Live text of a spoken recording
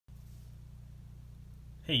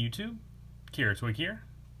Hey YouTube, Kira Twig here,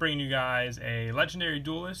 bringing you guys a Legendary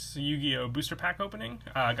Duelists Yugioh booster pack opening.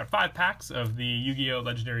 I got 5 packs of the Yu-Gi-Oh!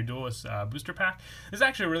 Legendary Duelists booster pack. This is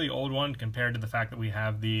actually a really old one compared to the fact that we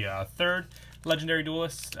have the third Legendary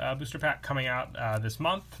Duelist booster pack coming out this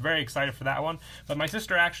month. Very excited for that one. But my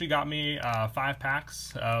sister actually got me 5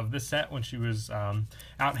 packs of this set when she was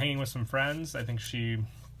out hanging with some friends. I think she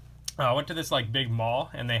went to this like big mall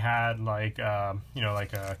and they had like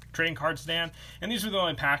like a trading card stand, and these were the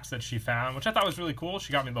only packs that she found, which I thought was really cool.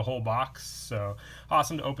 She got me the whole box, so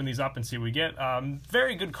awesome to open these up and see what we get.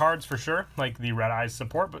 Very good cards for sure, like the Red Eyes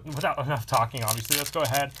support, but without enough talking, obviously, let's go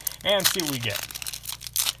ahead and see what we get.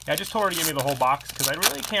 Yeah, I just told her to give me the whole box because I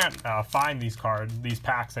really can't find these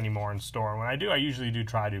packs anymore in store. When I do, I usually do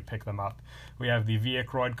try to pick them up. We have the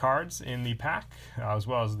Yugioh cards in the pack, as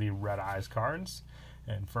well as the Red Eyes cards.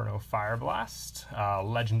 Inferno Fire Blast,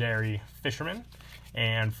 Legendary Fisherman,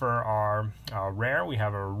 and for our rare we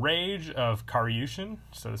have a Rage of Karyushin.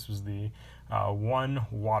 So this was the one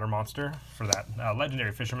water monster for that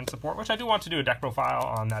Legendary Fisherman support, which I do want to do a deck profile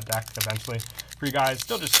on that deck eventually for you guys.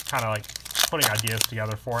 Still just kind of like putting ideas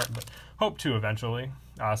together for it, but hope to eventually.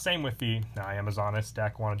 Same with the Amazoness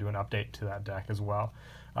deck. Want to do an update to that deck as well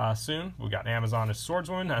soon. We got Amazoness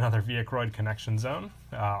Swordswoman, another Yugioh Connection Zone,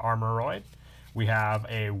 Armoroid. We have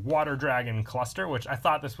a Water Dragon Cluster, which I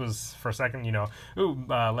thought this was for a second,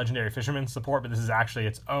 Legendary Fisherman support, but this is actually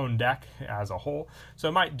its own deck as a whole. So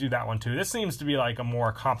I might do that one too. This seems to be like a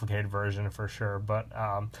more complicated version for sure, but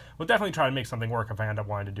we'll definitely try to make something work if I end up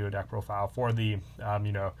wanting to do a deck profile for the,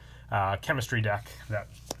 chemistry deck that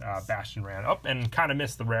Bastion ran. Oh, and kind of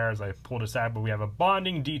missed the rare as I pulled aside, but we have a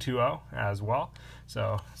Bonding D2O as well.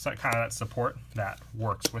 So kind of that support that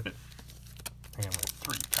works with it. And we have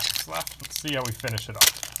 3 packs left. Let's see how we finish it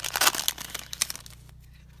off.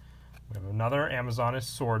 We have another Amazoness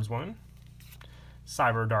Swordswoman,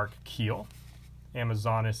 Cyber Dark Keel,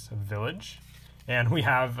 Amazoness Village, and we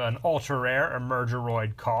have an ultra rare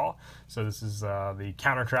Emergeroid Call. So this is the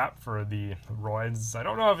counter trap for the Roids. I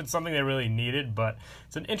don't know if it's something they really needed, but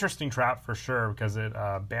it's an interesting trap for sure because it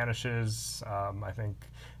banishes, I think,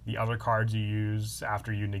 the other cards you use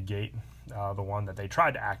after you negate the one that they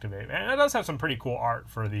tried to activate. And it does have some pretty cool art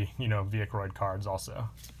for the, Yugioh cards also.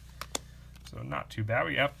 So not too bad.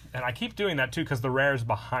 And I keep doing that too because the rare is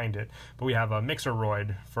behind it, but we have a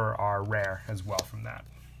Mixeroid for our rare as well from that.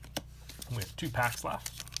 We have 2 packs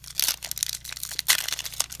left.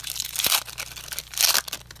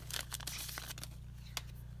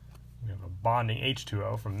 We have a Bonding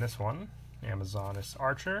H2O from this one, Amazoness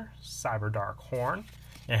Archer, Cyber Dark Horn,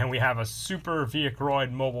 and we have a Super Yugioh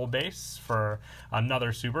mobile base for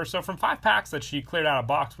another super. So from 5 packs that she cleared out a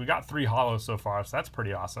box, we got 3 holos so far, so that's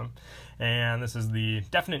pretty awesome. And this is the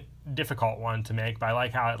definite difficult one to make, but I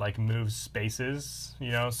like how it like moves spaces,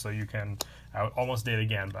 so you can, I almost did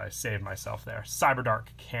again, but I saved myself there. Cyber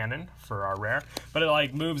Dark Cannon for our rare, but it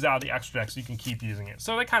like moves out of the extra deck so you can keep using it.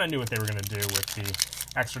 So they kind of knew what they were going to do with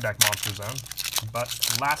the extra deck monster zone. But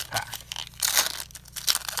last pack,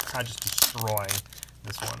 kind of just destroying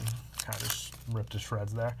this one, kind of just ripped to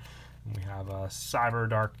shreds there. And we have a Cyber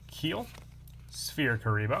Dark Keel, Sphere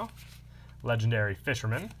Karibo, Legendary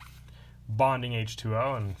Fisherman, Bonding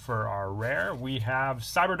H2O, and for our rare, we have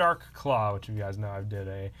Cyber Dark Claw, which you guys know I did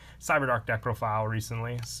a Cyber Dark deck profile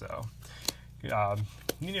recently, so you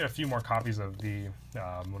need a few more copies of the,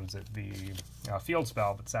 field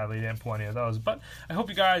spell, but sadly didn't pull any of those. But I hope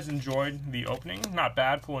you guys enjoyed the opening. Not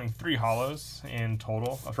bad, pulling 3 holos in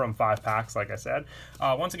total from 5 packs, like I said.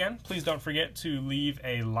 Once again, please don't forget to leave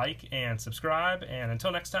a like and subscribe, and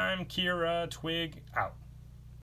until next time, Kira Twig out.